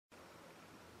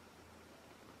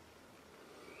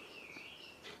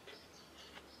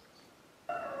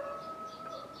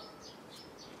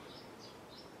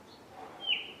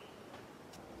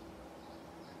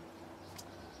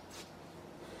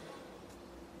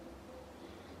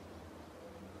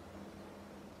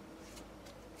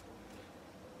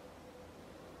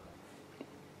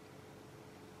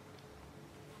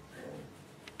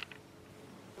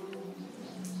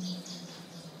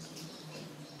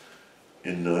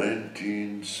In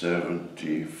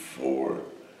 1974,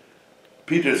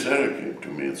 Peter Zadek came to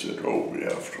me and said, "Oh, we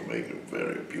have to make a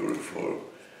very beautiful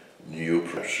new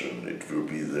production. It will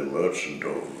be The Merchant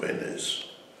of Venice.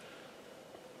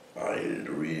 I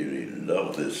really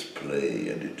love this play,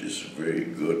 and it is very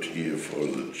good here for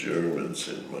the Germans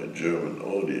and my German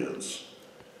audience.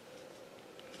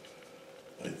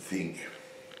 I think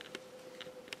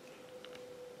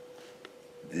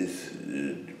this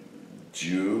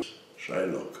Jew,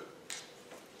 Shylock,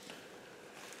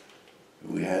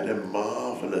 we had a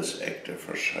marvelous actor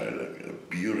for Shylock, a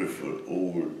beautiful,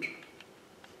 old,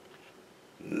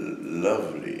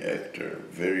 lovely actor,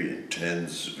 very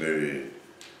intense, very,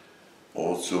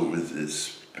 also with a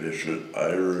special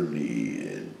irony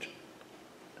and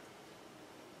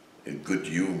a good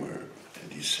humor.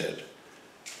 And he said,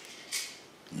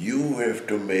 "You have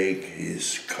to make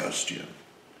his costume.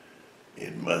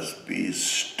 It must be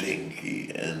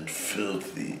stinky and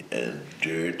filthy and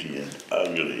dirty and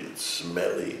ugly and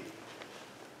smelly.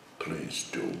 Please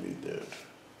do me that."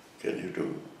 Can you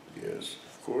do? Yes,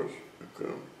 of course,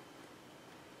 okay.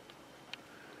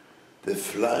 The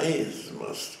flies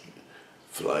must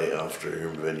fly after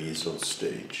him when he's on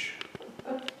stage.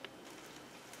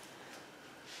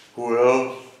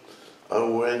 Well, I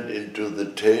went into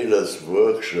the tailor's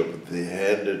workshop. They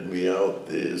handed me out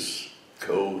this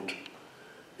coat.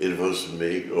 It was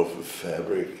made of a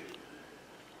fabric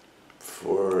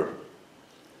for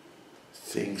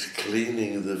things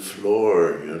cleaning the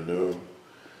floor, you know.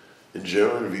 In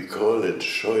German we call it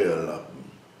Scheuerlappen.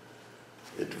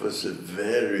 It was a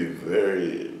very,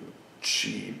 very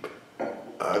cheap,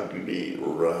 ugly,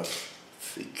 rough,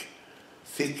 thick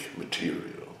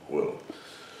material. Well,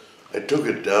 I took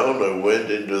it down, I went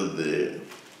into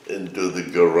the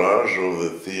garage of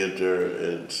the theater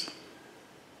and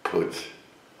put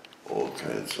all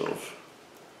kinds of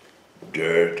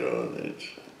dirt on it,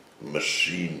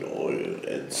 machine oil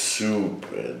and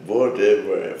soup and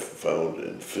whatever I found,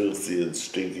 and filthy and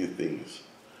stinky things.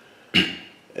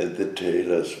 And the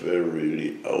tailors were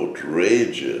really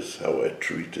outrageous how I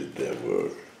treated their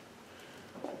work.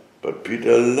 But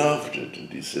Peter loved it, and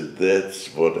he said, "That's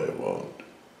what I want.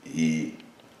 He,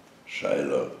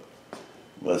 Shylock,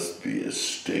 must be a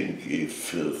stinky,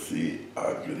 filthy,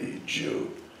 ugly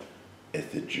Jew, as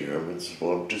the Germans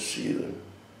want to see them."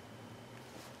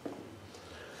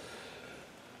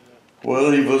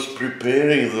 Well, he was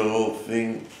preparing the whole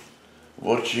thing,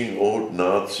 watching old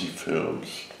Nazi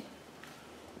films.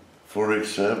 For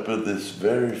example, this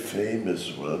very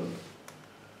famous one,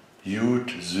 Jud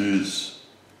Süß.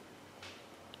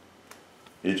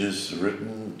 It is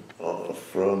written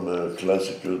from a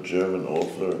classical German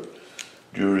author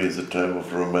during the time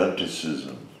of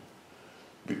Romanticism,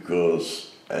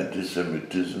 because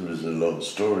anti-Semitism is a long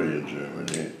story in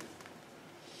Germany.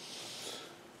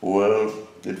 Well,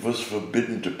 it was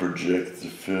forbidden to project the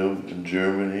film in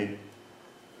Germany,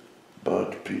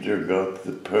 but Peter got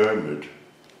the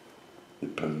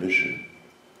permission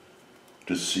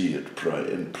to see it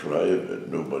in private.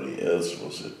 Nobody else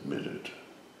was admitted.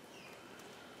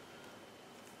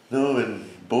 Now, in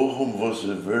Bochum was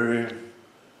a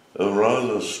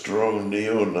rather strong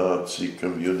neo-Nazi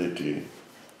community.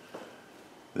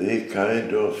 They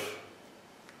kind of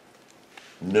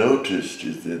noticed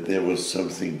that there was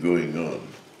something going on.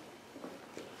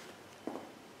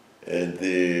 And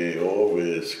they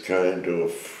always kind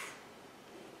of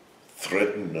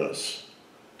threatened us.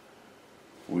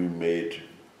 We made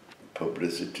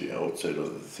publicity outside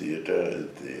of the theater,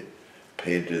 and they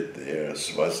painted their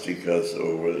swastikas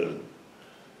over them.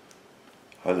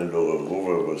 Hannelore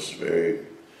Rover was very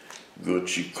good.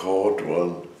 She caught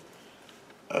one,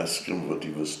 asked him what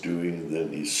he was doing,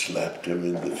 then he slapped him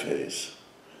in the face.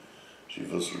 She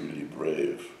was really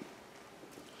brave.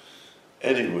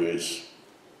 Anyways,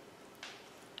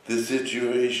 the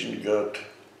situation got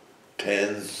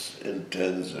tense and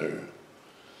tenser.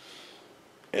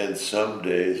 And some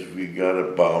days we got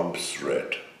a bomb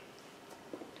threat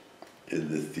in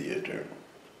the theater.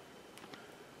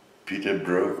 Peter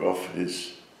broke off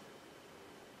his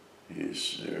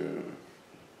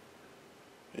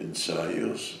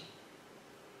ensayos,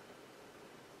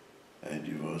 and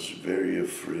he was very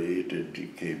afraid, and he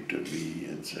came to me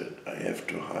and said, "I have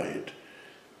to hide.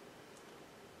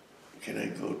 Can I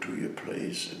go to your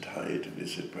place and hide?" And I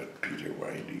said, "But Peter,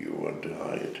 why do you want to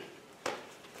hide?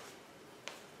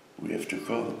 We have to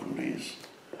call the police.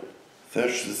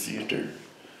 Search the theater.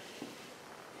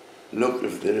 Look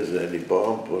if there is any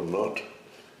bomb or not.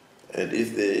 And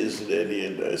if there isn't any,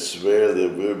 and I swear there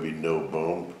will be no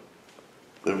bomb,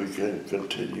 then we can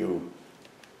continue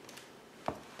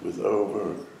with our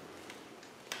work."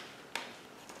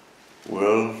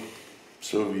 Well,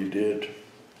 so we did.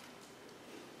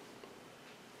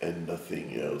 And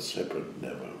nothing else happened,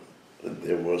 never. And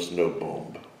there was no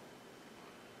bomb.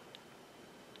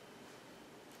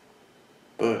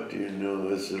 But, you know,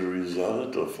 as a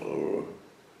result of our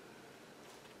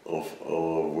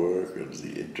work and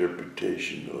the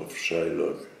interpretation of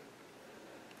Shylock,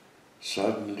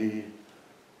 suddenly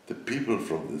the people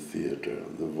from the theater,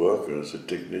 the workers, the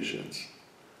technicians,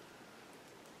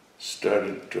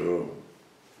 started to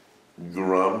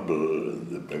grumble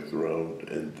in the background,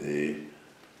 and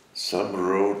some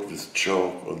wrote with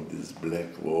chalk on these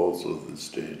black walls of the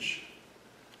stage,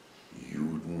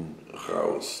 Juden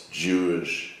raus,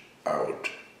 Jewish out.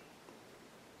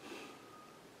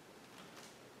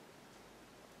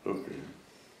 Okay.